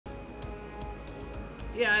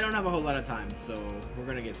yeah, I don't have a whole lot of time, so we're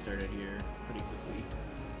gonna get started here pretty quickly.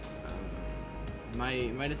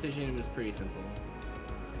 My decision was pretty simple.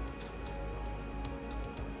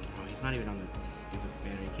 Oh, he's not even on the stupid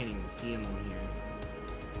banner. You can't even see him on here.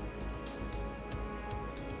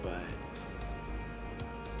 But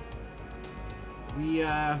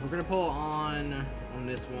we're gonna pull on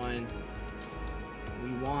this one.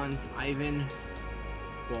 We want Ivan.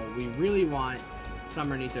 Well, we really want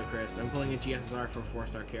Summer Nito Chris. I'm pulling a GSSR for a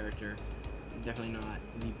 4-star character. Definitely not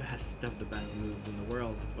the best of the best moves in the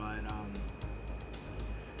world, but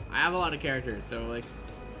I have a lot of characters, so like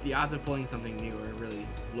the odds of pulling something new are really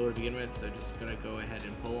low to begin with. So just gonna go ahead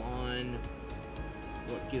and pull on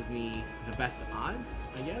what gives me the best odds,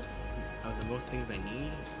 I guess, of the most things I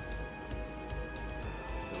need.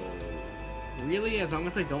 So really, as long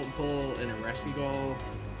as I don't pull in a rescue goal,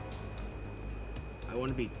 I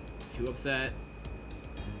wouldn't be too upset.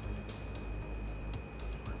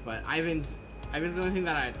 But Ivan's the only thing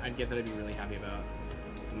that I'd get that I'd be really happy about,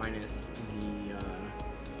 minus the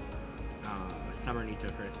Summer Nito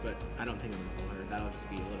Chris, but I don't think I'm gonna pull her. That'll just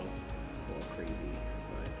be a little crazy.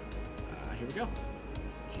 But here we go.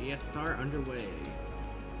 GSSR underway.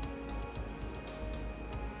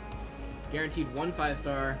 Guaranteed 1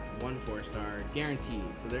 5-star, 1 4-star, guaranteed.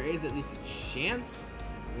 So there is at least a chance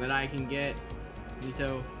that I can get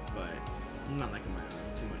Nito, but I'm not liking my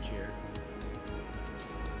odds too much here.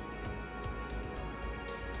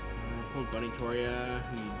 I pulled Bunny Toria,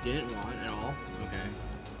 who you didn't want at all. Okay.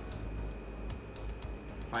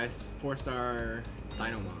 4-star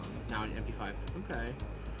Dino Mom, now an MP5. Okay.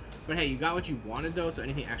 But hey, you got what you wanted though, so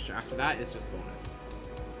anything extra after that is just bonus.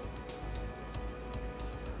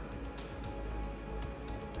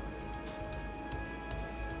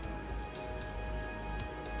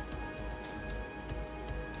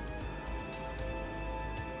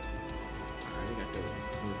 Alright, we got those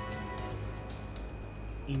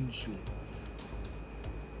insurance.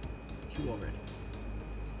 2 already.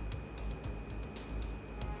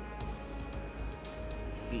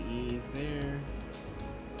 CE's there.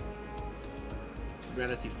 I'd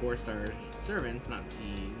rather see 4-star servants, not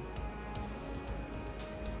C's.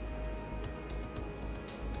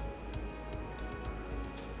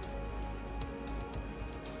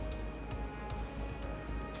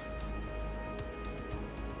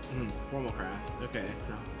 Formal crafts. Okay,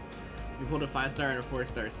 so we pulled a 5-star and a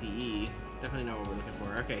 4-star CE. It's definitely not what we're looking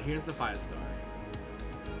for. Okay, here's the 5-star.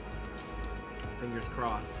 Fingers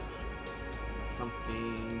crossed.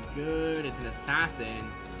 Something good. It's an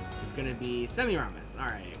assassin. It's gonna be Semiramis.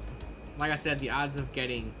 Alright. Like I said, the odds of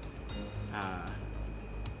getting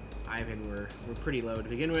Ivan were pretty low to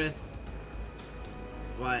begin with.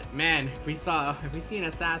 But man, if we see an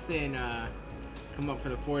assassin come up for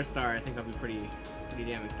the 4-star, I think I'll be pretty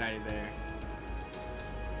damn excited there.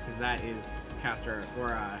 Because that is Caster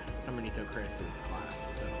or Summer Nito Chris's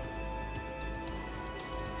class, so.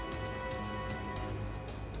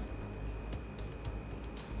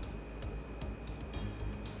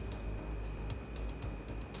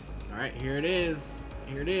 Alright, here it is.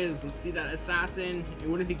 Here it is. Let's see that assassin. It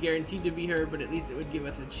wouldn't be guaranteed to be her, but at least it would give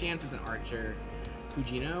us a chance as an archer.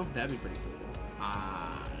 Fujino? That'd be pretty cool.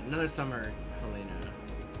 Another Summer Helena.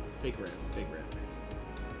 Big rip, big rip.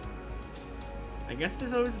 I guess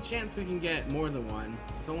there's always a chance we can get more than one.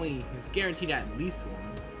 It's guaranteed at least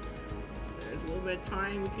one. So there's a little bit of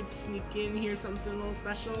time we could sneak in here something a little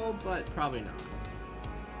special, but probably not.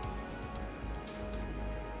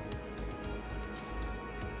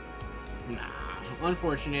 Nah,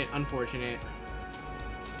 unfortunate.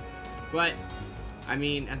 But, I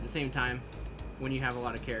mean, at the same time, when you have a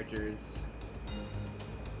lot of characters,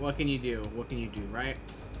 what can you do? What can you do, right?